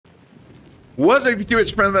What's up, YouTube?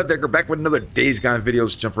 It's Friend Decker back with another Days Gone video.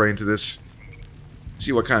 Let's jump right into this.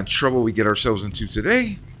 See what kind of trouble we get ourselves into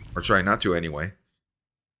today. Or try not to anyway.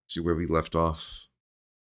 See where we left off.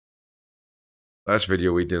 Last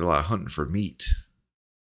video we did a lot of hunting for meat.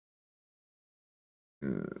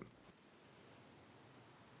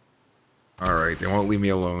 Alright, they won't leave me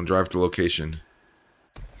alone. Drive to location.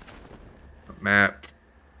 Map.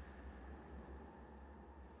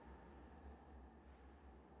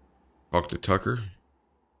 Talk to Tucker.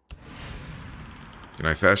 Can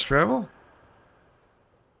I fast travel?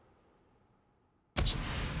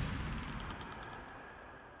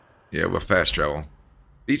 Yeah, we'll fast travel.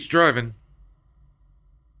 Beats driving.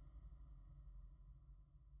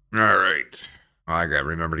 Alright. Oh, I gotta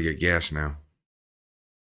remember to get gas now.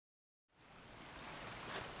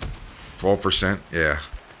 12%? Yeah.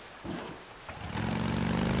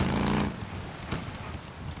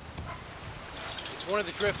 It's one of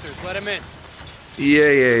the drifters. Let him in.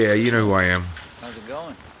 Yeah. You know who I am. How's it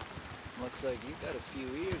going? Looks like you got a few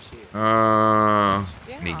ears here.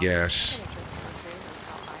 Any gas?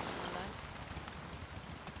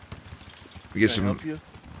 We get some.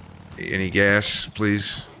 Any gas,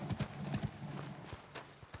 please?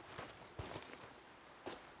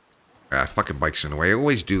 Ah, fucking bike's in the way. I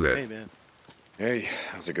always do that. Hey, man. Hey,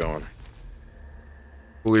 how's it going?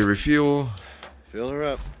 Fully refuel. Fill her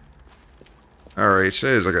up. Alright, it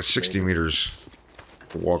says I got 60 meters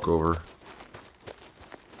to walk over.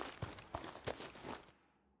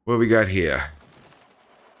 What do we got here?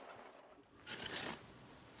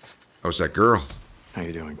 How's that girl? How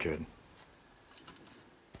you doing, kid?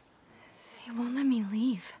 They won't let me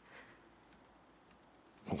leave.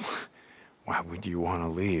 Why would you want to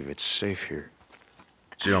leave? It's safe here.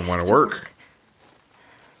 She don't want to work.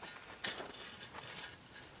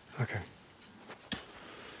 Okay.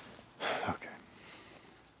 Okay.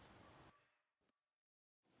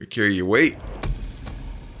 You carry your weight.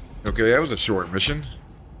 Okay, that was a short mission.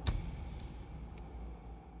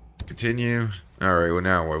 Continue. Alright, well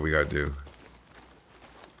now what we gotta do?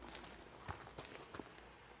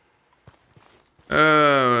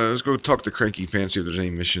 Let's go talk to Cranky Pants, see if there's any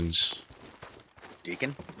missions.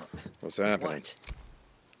 Deacon? What's happening? What?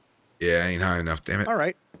 Yeah, ain't high enough, damn it.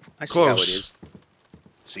 Alright. I see Close. how it is.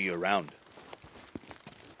 See you around.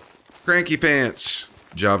 Cranky Pants.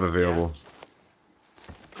 Job available.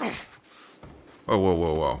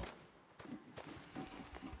 Whoa.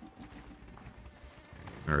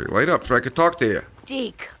 Alright, light up so I could talk to you.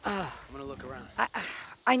 Deke, I'm gonna look around.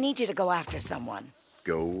 I need you to go after someone.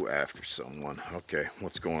 Go after someone. Okay,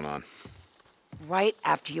 what's going on? Right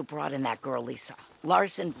after you brought in that girl, Lisa.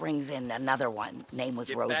 Larson brings in another one. Name was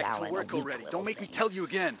Get Rose back Allen. to work a weak already. little Don't make me thing. tell you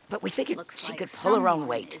again. But we figured Looks she like could pull her own someone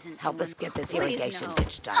weight. isn't Help us doing get this please irrigation no.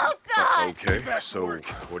 ditch done. Oh, God! Okay, so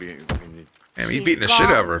what do you... Damn, he She's beating the shit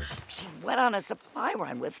out of her. She went on a supply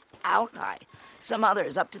run with Alki. Some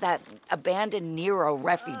others up to that abandoned NERO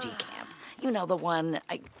refugee camp. You know the one.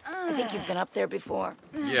 I think you've been up there before.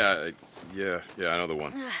 Yeah, I know the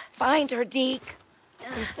one. Find her, Deke.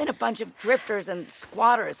 There's been a bunch of drifters and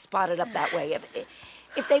squatters spotted up that way.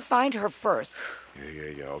 If they find her first.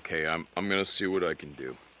 Yeah, okay, I'm gonna see what I can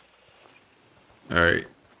do. Alright.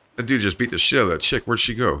 That dude just beat the shit out of that chick. Where'd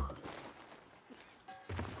she go?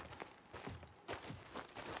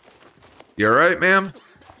 You alright, ma'am?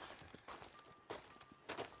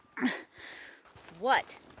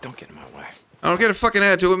 What? Don't get in my way. I don't get a fucking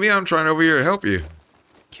attitude with me. I'm trying over here to help you.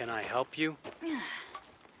 Can I help you?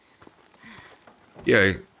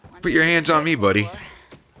 Yeah, put your hands on me, buddy.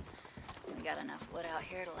 We got enough wood out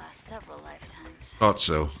here to last several lifetimes. Thought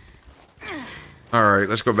so. Alright,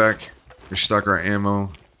 let's go back. Restock our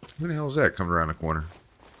ammo. Who the hell is that coming around the corner?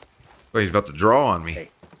 Oh, he's about to draw on me.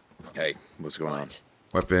 Hey, what's going on?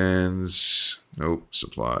 Weapons. Nope.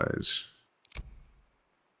 Supplies.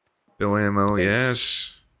 Fill ammo,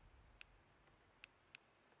 yes.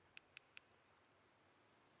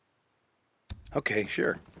 Okay,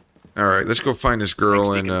 sure. Alright, let's go find this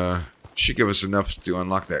girl. Thanks, And she give us enough to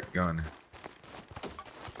unlock that gun.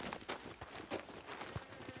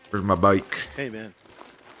 Where's my bike? Hey, man.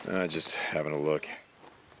 Just having a look.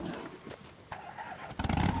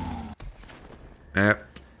 Map.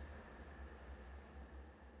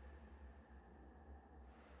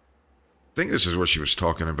 I think this is what she was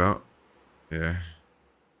talking about. Yeah.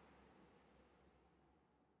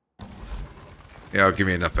 Yeah, it'll give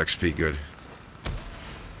me enough XP, good.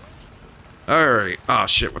 Alright. Ah,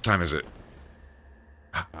 shit, what time is it?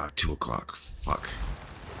 2 o'clock. Fuck.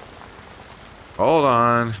 Hold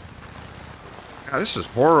on. God, this is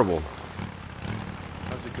horrible.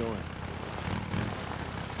 How's it going?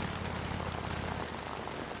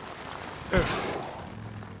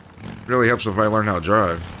 Really helps if I learn how to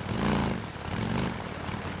drive.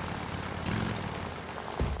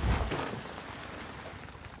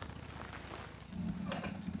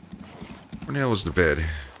 Where the hell was the bed?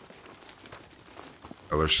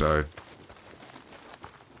 Other side.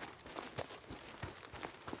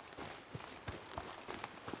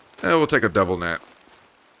 We'll take a double nap.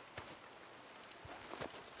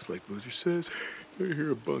 It's like Boozer says, I hear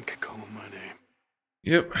a bunk calling my name.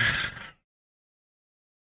 Yep.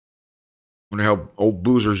 Wonder how old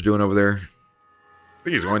Boozer's doing over there. I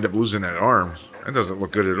think he's going to end up losing that arm. That doesn't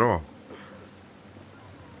look good at all.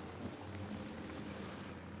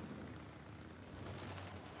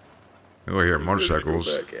 Oh, I hear motorcycles.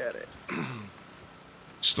 Back at it.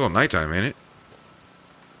 It's still nighttime, ain't it?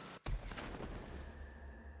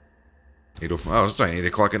 8:05. Oh, it's like 8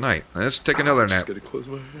 o'clock at night. Let's take another nap. Just gotta close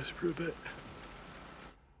my eyes for a bit.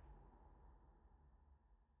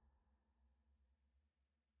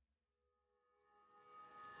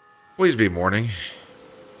 Please be morning.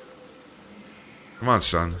 Come on,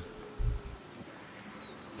 son.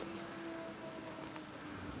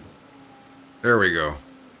 There we go.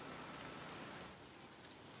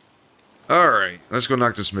 Alright, let's go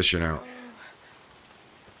knock this mission out.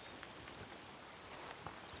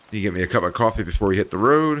 You get me a cup of coffee before we hit the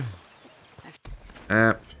road.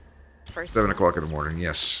 At 7 o'clock in the morning,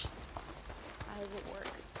 yes. How does it work?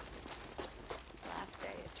 Last day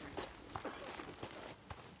it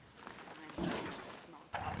turned.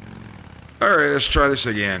 Alright, let's try this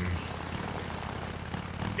again.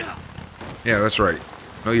 Yeah, that's right.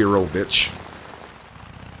 Know your role, bitch.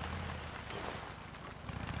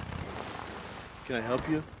 Can I help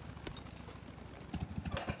you?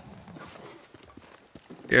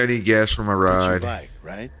 Yeah, I need gas for my It's your ride. bike,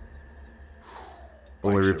 right?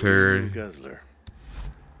 Fully Bike's a repaired. real guzzler.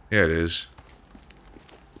 Yeah, it is.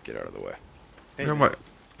 Get out of the way. Hey, You know what?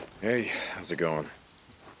 Hey, how's it going?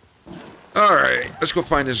 Alright, let's go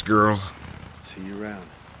find this girl. see you around.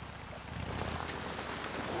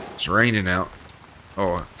 It's raining out.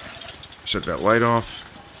 Oh, shut that light off.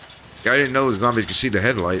 Yeah, I didn't know the zombies could see the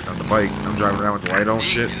headlight on the bike. I'm driving around with the light on.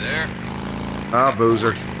 Shit. You there? Ah,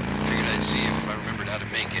 Boozer. Figured I'd see if I remembered how to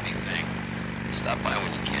make anything. Stop by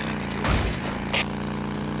when you can. I think you'll like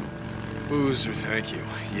it. Boozer, thank you.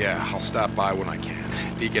 Yeah, I'll stop by when I can.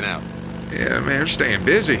 Deacon out. Yeah, man, we're staying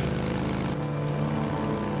busy.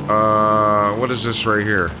 What is this right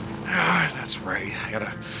here? Ah, that's right. I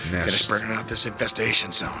gotta Nest. finish burning out this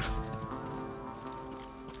infestation zone.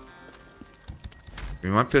 Give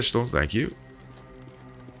me my pistol, thank you.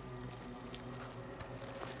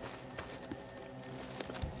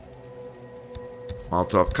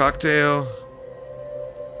 Molotov cocktail.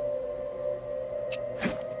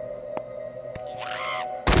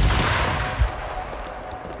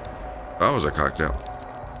 That was a cocktail.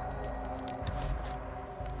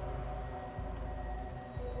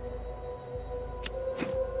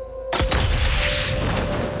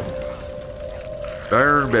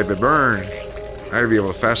 Burn, baby, burn. I gotta be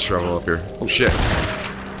able to fast travel up here. Oh shit.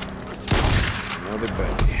 Another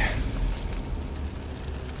baby.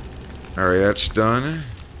 Alright, that's done. Is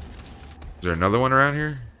there another one around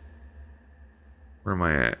here? Where am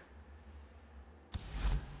I at? It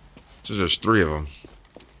says there's 3 of them.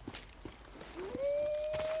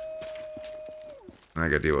 I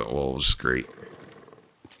gotta deal with wolves. Great.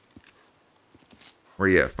 Where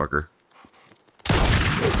you at, fucker?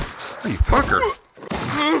 Hey, fucker!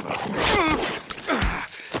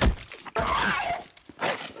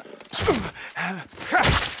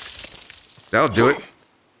 That'll do it.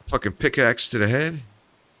 Fucking pickaxe to the head.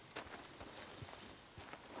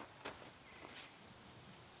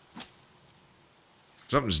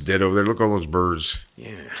 Something's dead over there. Look at all those birds.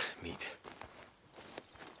 Yeah, neat.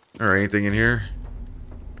 Alright, anything in here?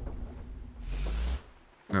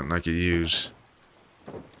 Nothing I could use.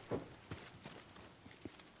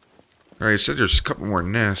 Alright, it said there's a couple more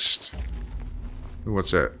nests. Ooh,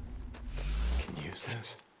 what's that? Can you use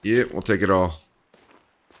this? Yep, we'll take it all.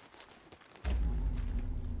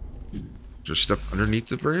 Is there stuff underneath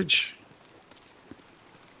the bridge?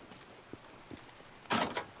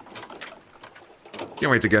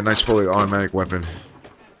 Can't wait to get a nice fully automatic weapon.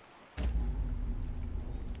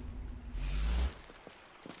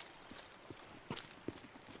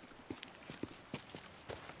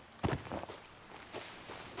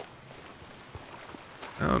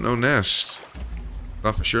 Oh, no nest.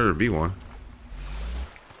 Thought for sure there'd be one.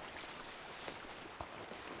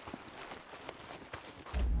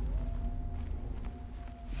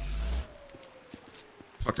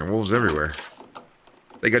 Fucking wolves everywhere.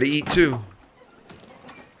 They gotta eat too.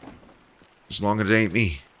 As long as it ain't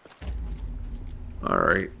me.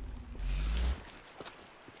 Alright.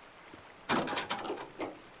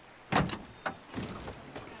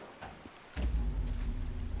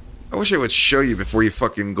 I wish I would show you before you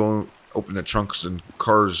fucking go open the trunks and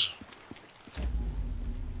cars.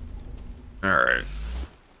 Alright.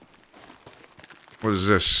 What is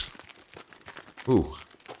this? Ooh.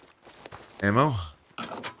 Ammo?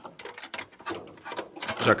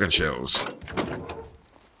 Shotgun shells.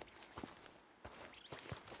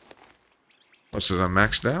 What says I'm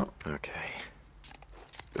maxed out? Okay.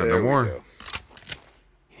 No more.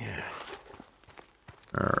 Yeah.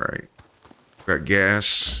 Alright. Got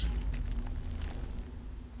gas.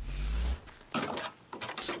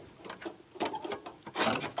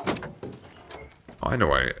 Oh, I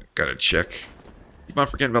know I gotta check. Keep on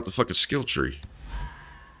forgetting about the fucking skill tree.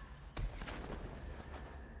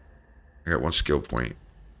 I got one skill point.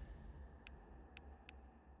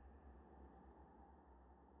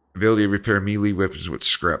 Ability to repair melee weapons with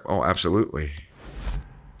scrap. Oh, absolutely.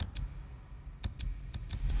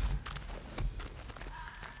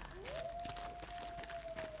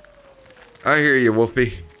 I hear you,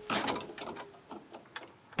 Wolfie.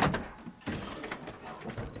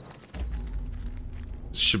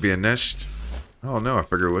 This should be a nest. Oh no, I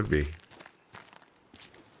figured it would be.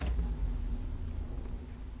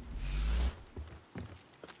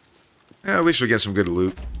 Yeah, at least we get some good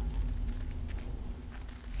loot.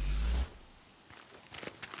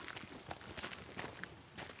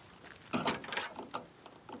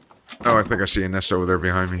 Oh, I think I see a nest over there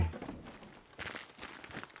behind me.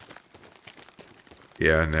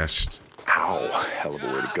 Yeah, a nest. Ow. Hell of a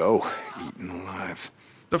way to go. Eaten alive.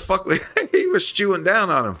 The fuck? He was chewing down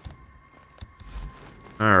on him.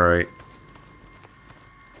 Alright.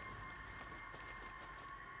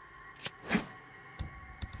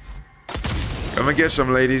 Come and get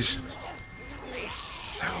some, ladies.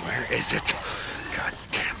 Now, where is it? God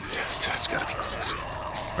damn nest. That's gotta be close.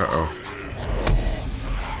 Uh-oh.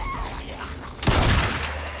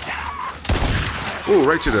 Ooh,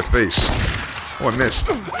 right to the face. Oh, I missed.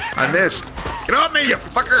 I missed. Get off me, you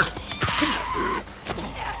fucker!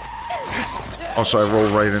 Oh, so I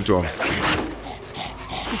rolled right into him.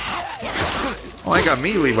 Oh, I got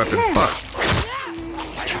melee weapon. Fuck.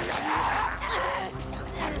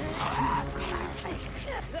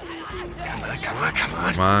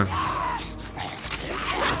 Come on.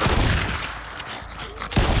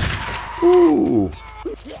 Ooh.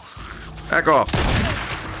 Back off.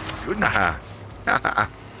 Good night.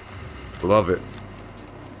 Love it.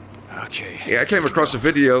 Okay. Yeah, I came across a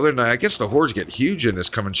video the other night. I guess the hordes get huge in this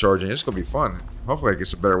coming charging. It's gonna be fun. Hopefully I get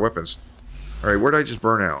some better weapons. Alright, where did I just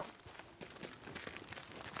burn out?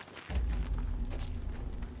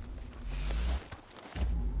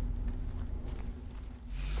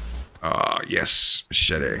 Ah, yes.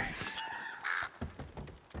 Machete.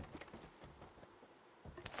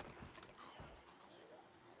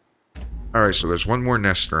 Alright, so there's one more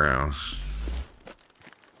nest around.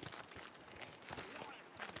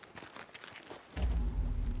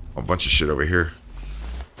 A bunch of shit over here.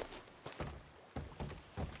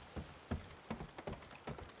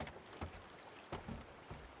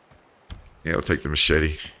 Yeah, I'll take the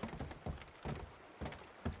machete.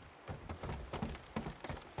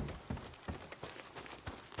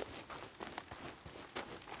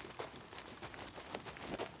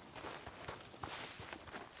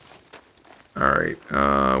 Alright,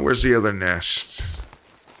 where's the other nest?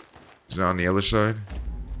 Is it on the other side?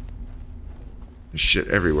 There's shit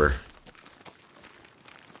everywhere.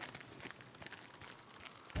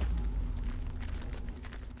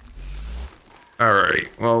 Alright,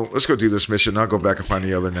 well, let's go do this mission. I'll go back and find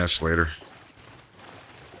the other nest later.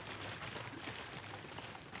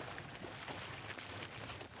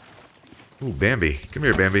 Ooh, Bambi. Come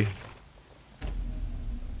here, Bambi.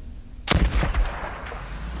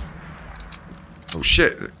 Oh,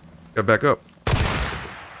 shit. Got back up.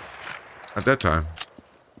 At that time.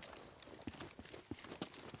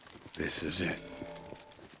 This is it.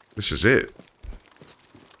 This is it.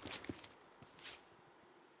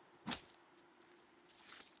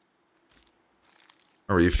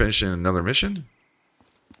 Are you finishing another mission?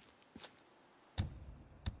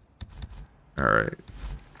 Alright.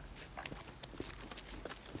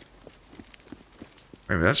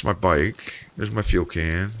 I mean, that's my bike. There's my fuel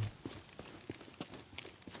can.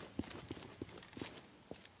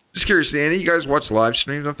 Just curious, any of you guys watch live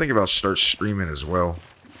streams? I'm thinking about start streaming as well.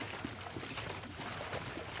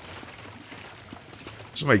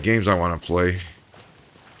 So many games I want to play.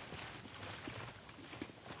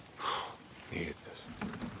 Needed this.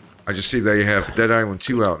 I just see they have Dead Island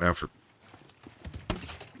 2 out now for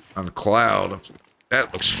on the cloud.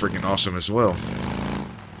 That looks freaking awesome as well.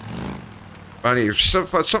 I need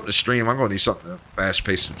something to stream. I'm going to need something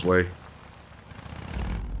fast-paced to play.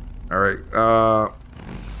 All right. All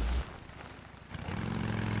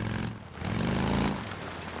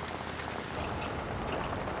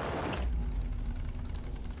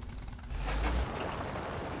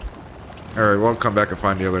right. Well, I'll come back and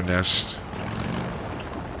find the other nest.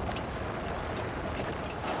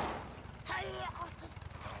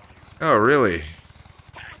 Oh, really?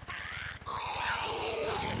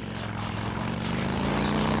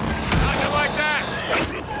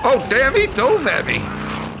 Oh, damn, he dove at me.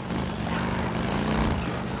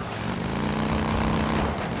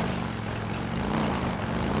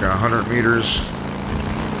 Got 100 meters.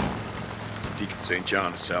 Deacon St.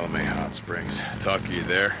 John, Salome Hot Springs. Tucker, you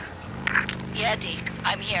there? Yeah, Deke,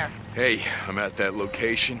 I'm here. Hey, I'm at that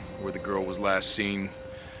location where the girl was last seen.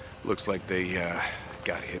 Looks like they,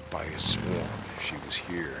 got hit by a swarm. If she was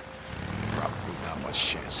here, probably not much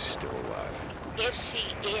chance she's still alive. If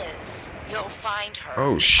she is, you'll find her.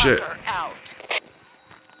 Oh, shit. Tucker out.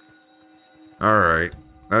 Alright.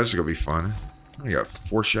 This is going to be fun. We got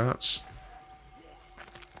 4 shots.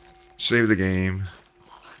 Save the game.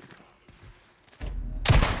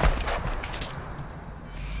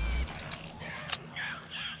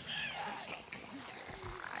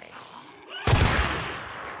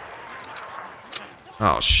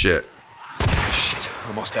 Oh, shit. Shit,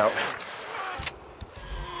 almost out.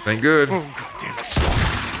 Ain't good. Oh, God damn it.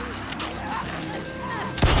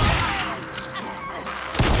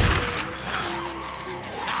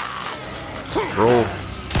 Roll.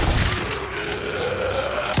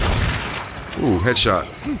 Ooh, headshot.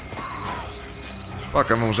 Fuck,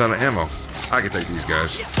 I'm almost out of ammo. I can take these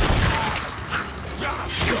guys.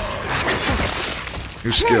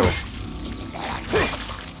 New skill.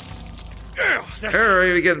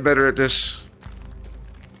 Alright, we're getting better at this.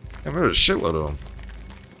 I there's a shitload of them.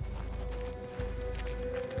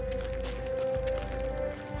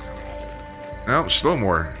 No, still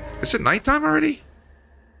more. Is it nighttime already?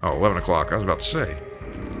 Oh, 11 o'clock. I was about to say.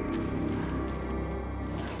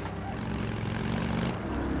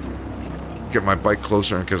 Get my bike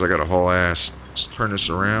closer because I got a haul ass. Let's turn this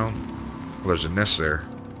around. Well, there's a nest there.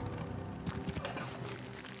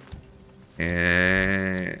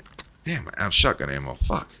 And... damn, I'm out of shotgun ammo.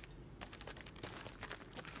 Fuck.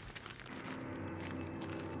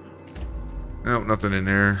 Nope, nothing in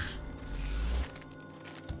there.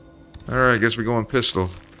 Alright, I guess we're going pistol.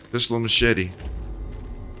 Pistol and machete.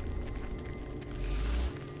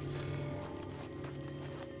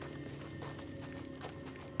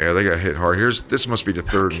 Yeah, they got hit hard. This must be the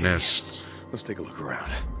third nest. Let's take a look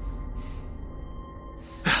around.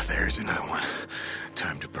 There's another one.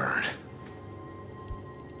 Time to burn.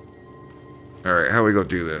 Alright, how we gonna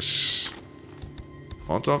do this?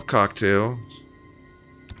 Molotov cocktail.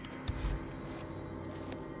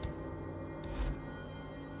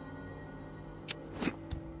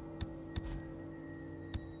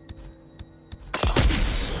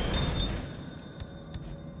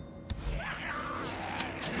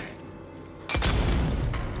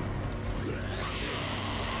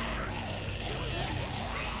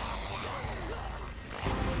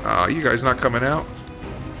 You guys not coming out?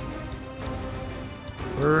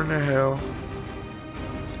 Where in the hell?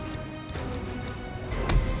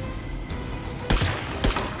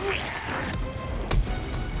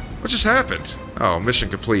 What just happened? Oh, mission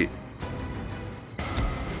complete.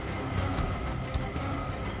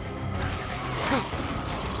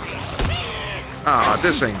 Ah,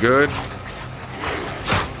 this ain't good.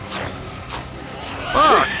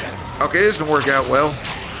 Fuck! Okay, this didn't work out well.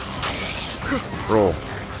 Roll.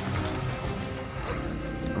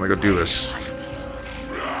 I'm gonna go do this.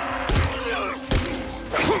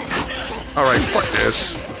 Alright, fuck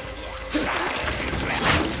this.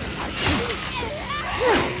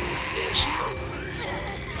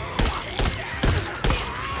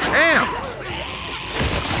 Damn!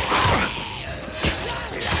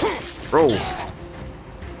 Roll.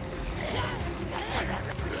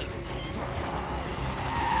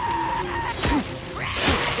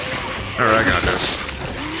 Alright, I got this.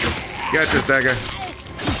 Got this, dagger.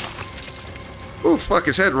 Ooh, fuck,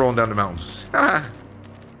 his head rolling down the mountain. Ah.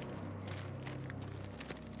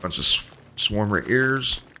 Bunch of swarmer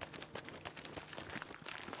ears.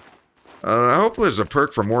 I hope there's a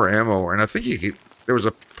perk for more ammo, and I think there was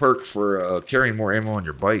a perk for carrying more ammo on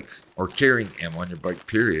your bike, or carrying ammo on your bike,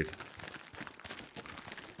 period.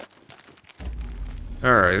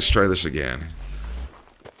 Alright, let's try this again.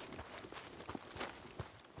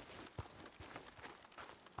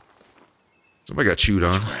 Somebody got chewed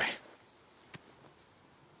on.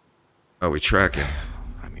 Oh, we tracking.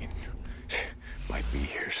 I mean, might be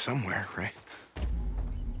here somewhere, right?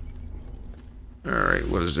 Alright,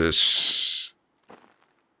 what is this?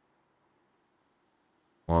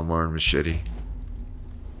 Lawnmower and machete.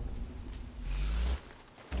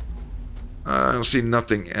 I don't see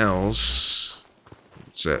nothing else.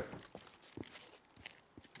 What's that?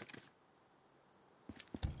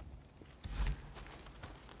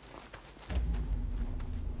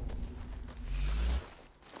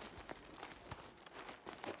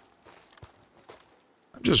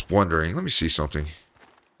 I'm just wondering. Let me see something.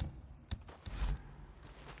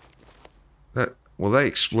 Will that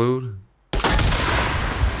explode?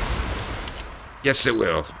 Yes, it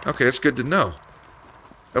will. Okay, that's good to know.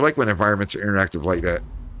 I like when environments are interactive like that.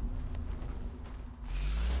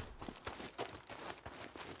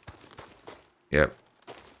 Yep.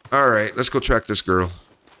 Alright, let's go track this girl.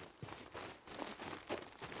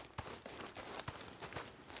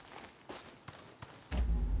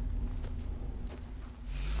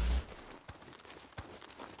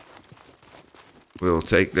 We'll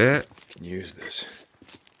take that. Can use this.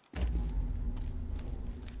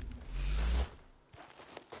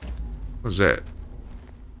 What's that?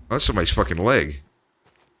 Oh, that's somebody's fucking leg.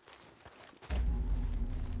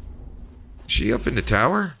 Is she up in the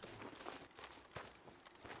tower?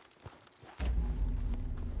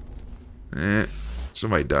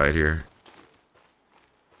 Somebody died here.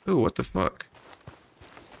 Ooh, what the fuck?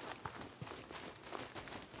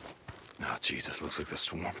 Oh, Jesus, looks like the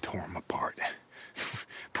swarm tore him apart.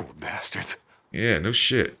 Poor bastards. Yeah, no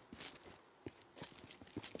shit.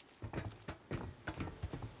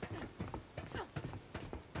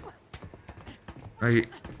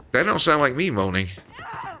 That don't sound like me moaning.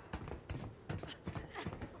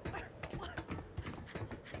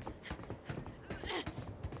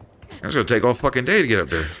 That's gonna take all fucking day to get up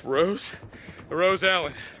there. Rose? Rose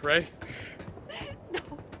Allen, right?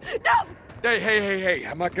 No! Hey,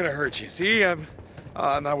 I'm not gonna hurt you. See, I'm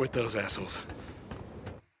not with those assholes.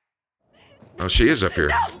 Oh, she is up here.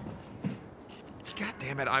 No! God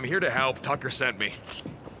damn it, I'm here to help. Tucker sent me.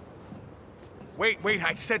 Wait,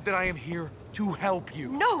 I said that I am here to help you.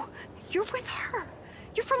 No, you're with her.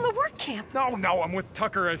 You're from the work camp. No, I'm with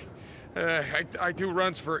Tucker. I do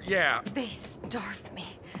runs for, yeah. They starved me.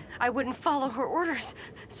 I wouldn't follow her orders,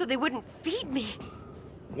 so they wouldn't feed me.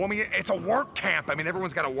 Well, I mean, it's a work camp. I mean,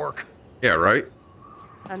 everyone's got to work. Yeah, right?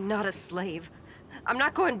 I'm not a slave. I'm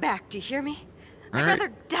not going back, do you hear me? I'd All right.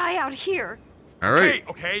 rather die out here. All right.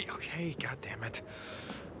 Okay, God damn it.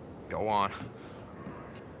 Go on.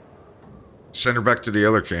 Send her back to the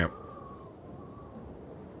other camp.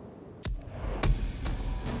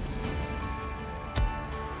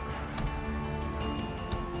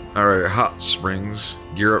 Alright, hot springs.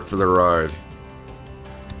 Gear up for the ride.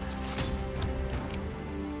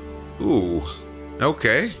 Ooh.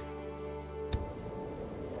 Okay.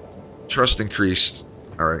 Trust increased.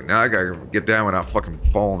 Alright, now I gotta get down without fucking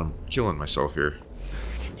falling and killing myself here.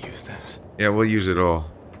 I can use this. Yeah, we'll use it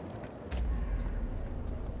all.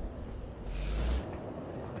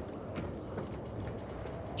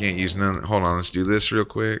 Can't use none. Hold on, let's do this real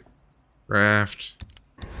quick. Craft.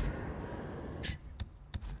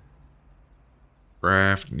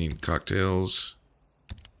 Craft. Need cocktails.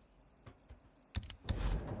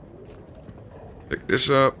 Pick this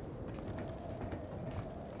up.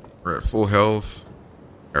 We're at full health.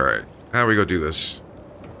 Alright. How do we go do this?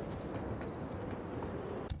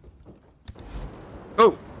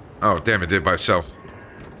 Oh! Oh, damn, it did by itself.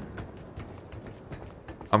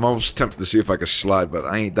 I'm almost tempted to see if I can slide, but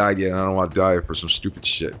I ain't died yet and I don't want to die for some stupid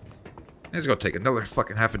shit. It's gonna take another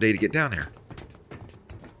fucking half a day to get down here.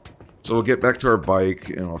 So we'll get back to our bike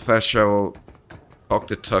and we'll fast travel, talk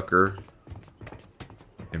to Tucker,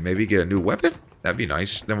 and maybe get a new weapon? That'd be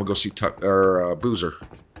nice. Then we'll go see Boozer.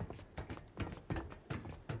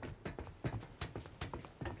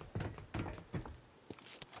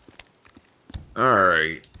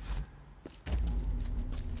 Alright.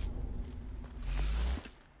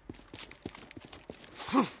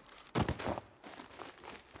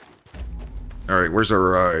 Alright, where's our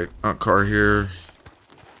ride? Car here.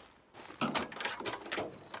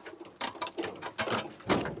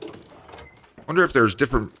 Wonder if there's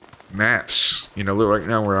different maps. You know, right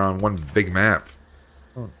now we're on one big map.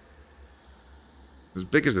 As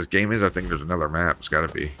big as this game is, I think there's another map. It's gotta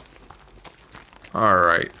be.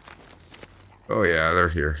 Alright. Oh yeah, they're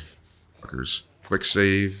here. Fuckers. Quick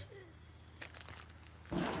save.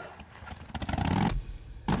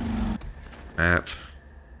 Map.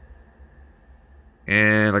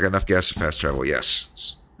 And I got enough gas to fast travel.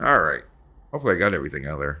 Yes. Alright. Hopefully I got everything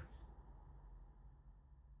out of there.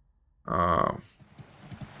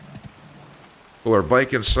 Pull our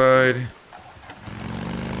bike inside.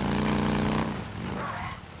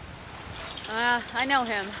 I know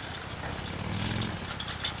him.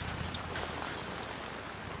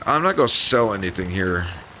 I'm not gonna sell anything here.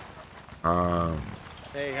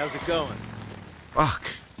 Hey, how's it going? Fuck.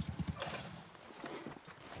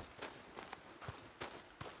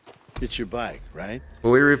 It's your bike, right?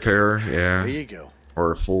 Fully repair, yeah. There you go.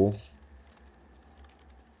 Or a full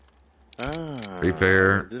Ah,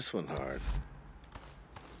 repair. This one hard.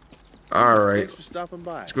 All right. Thanks for stopping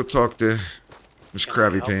by. Let's go talk to Miss Can I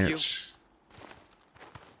Krabby help Pants.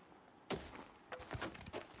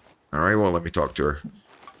 All right, well, let me talk to her.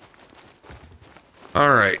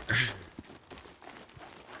 All right.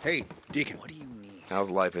 Hey, Deacon. What do you need? How's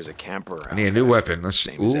life as a camper? I need a new weapon. Let's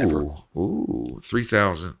Same as ever. Ooh,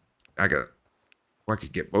 3,000. I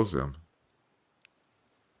could get both of them.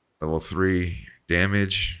 Level 3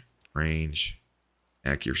 damage, range,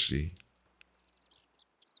 accuracy.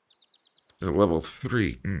 Level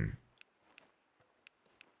 3. Can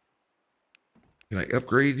I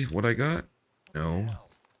upgrade what I got? No.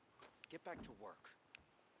 Get back to work.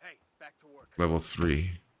 Hey, back to work. Level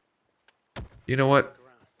 3. You know what?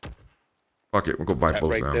 Fuck it. We'll go buy That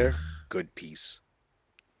both right of them. there, good piece.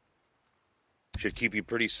 Should keep you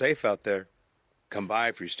pretty safe out there. Come by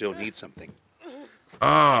if you still need something.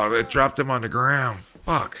 Oh, they dropped them on the ground.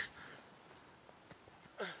 Fuck.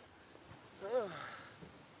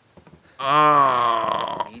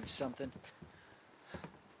 Oh. Need something?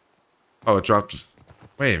 Oh, it dropped.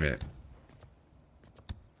 Wait a minute.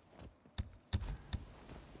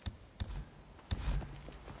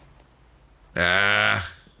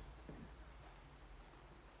 Ah.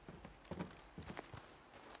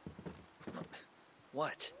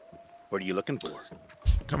 What? What are you looking for?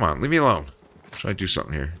 Come on, leave me alone. Try to do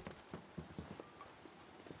something here.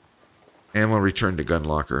 Ammo return to gun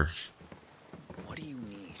locker. What do you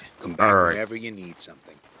need? Come back All right. whenever you need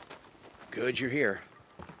something. Good you're here.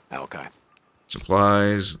 Okay.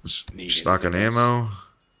 Supplies. Need Stock on anything else? ammo.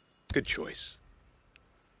 Good choice.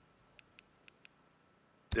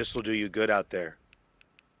 This'll do you good out there.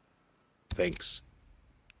 Thanks.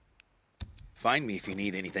 Find me if you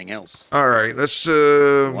need anything else. All right, let's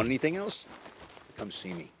Want anything else? Come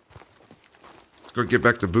see me. go get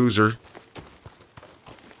back to Boozer.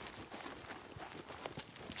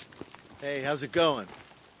 Hey, how's it going?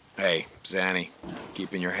 Hey, Zanny.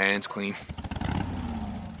 Keeping your hands clean?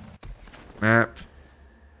 Map.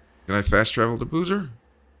 Can I fast travel to Boozer?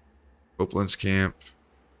 Copeland's camp.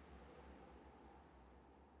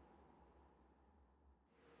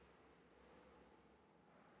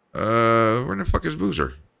 Where the fuck is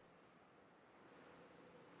Boozer?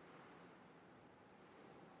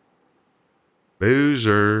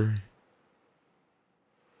 Boozer.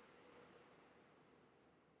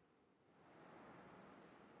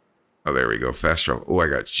 Oh, there we go. Fast travel. Oh, I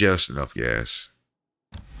got just enough gas.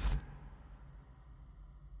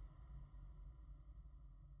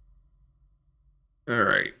 All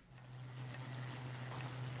right.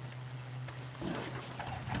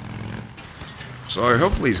 So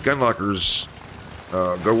hopefully these gun lockers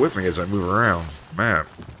go with me as I move around. Map.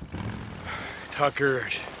 Tucker,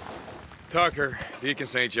 Deacon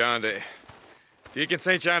St. John to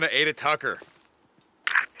Ada Tucker.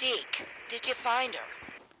 Deke, did you find her?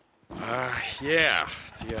 Yeah,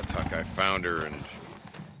 Tuck, I found her,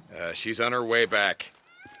 and she's on her way back.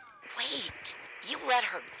 Wait, you let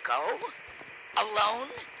her go? Alone?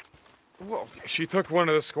 Well, she took one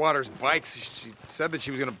of the squatters' bikes. She said that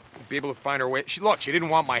she was gonna be able to find her way. She didn't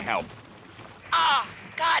want my help. Ah,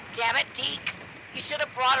 God damn it, Deke. You should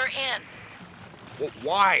have brought her in. Well,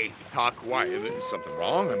 why, Tuck? Why? Is something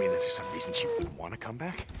wrong? I mean, is there some reason she wouldn't want to come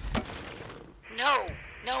back? No,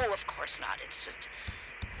 of course not. It's just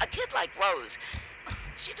a kid like Rose.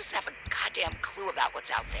 She doesn't have a goddamn clue about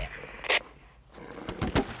what's out there.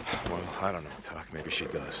 Well, I don't know, Tuck. Maybe she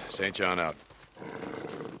does. St. John out.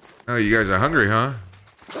 Oh, you guys are hungry, huh?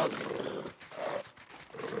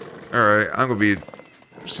 All right, I'm gonna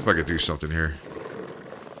see if I can do something here.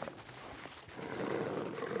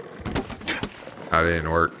 That didn't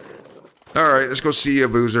work. All right, let's go see a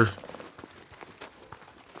Boozer.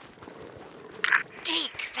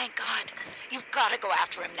 Deke, thank God. You've got to go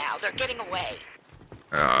after him now. They're getting away.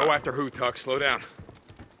 Go after who, Tuck? Slow down.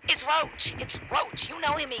 It's Roach. It's Roach. You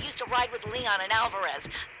know him. He used to ride with Leon and Alvarez.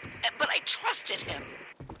 But I trusted him.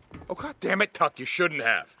 Oh, God damn it, Tuck. You shouldn't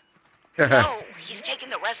have. No, he's taken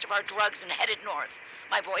the rest of our drugs and headed north.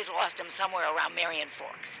 My boys lost him somewhere around Marion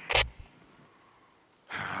Forks.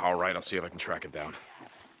 All right, I'll see if I can track him down.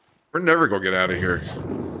 We're never gonna get out of here.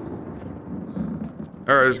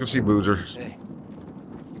 All right, let's go see Boozer. Hey,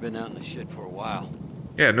 you've been out in the shit for a while.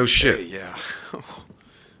 Yeah, no shit. Hey, yeah.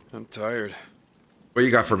 I'm tired. What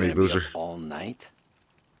you got for me, Gonna be up Boozer? all night?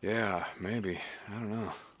 Yeah, maybe. I don't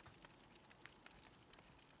know.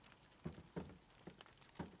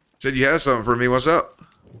 Said you had something for me. What's up?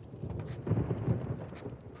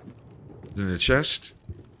 Is it in the chest?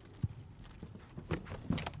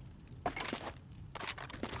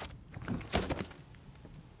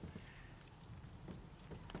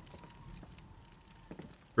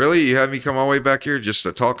 Really? You had me come all the way back here just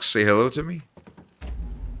to talk, say hello to me?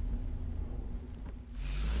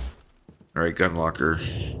 Alright, gun locker.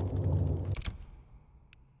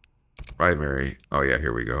 Primary. Oh yeah,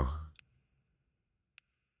 here we go.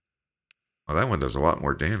 Oh, that one does a lot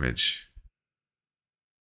more damage.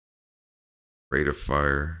 Rate of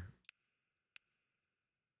fire.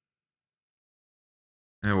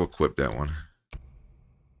 And we'll equip that one.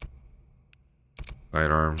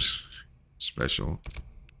 Sidearms. Special.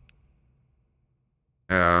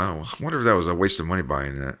 I wonder if that was a waste of money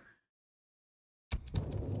buying that.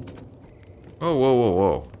 Oh, whoa, whoa,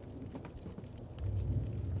 whoa.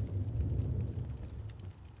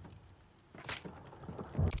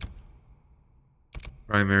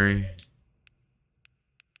 Primary.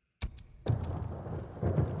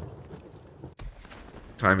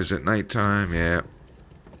 Time is at nighttime, yeah.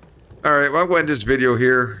 Alright, well, I'll end this video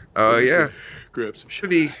here. Yeah. Grab some shit.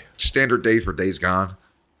 Pretty standard day for Days Gone.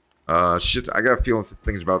 Shit, I got a feeling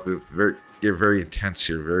things about to get very intense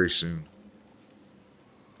here very soon.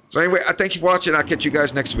 So anyway, I thank you for watching. I'll catch you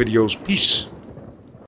guys next videos. Peace.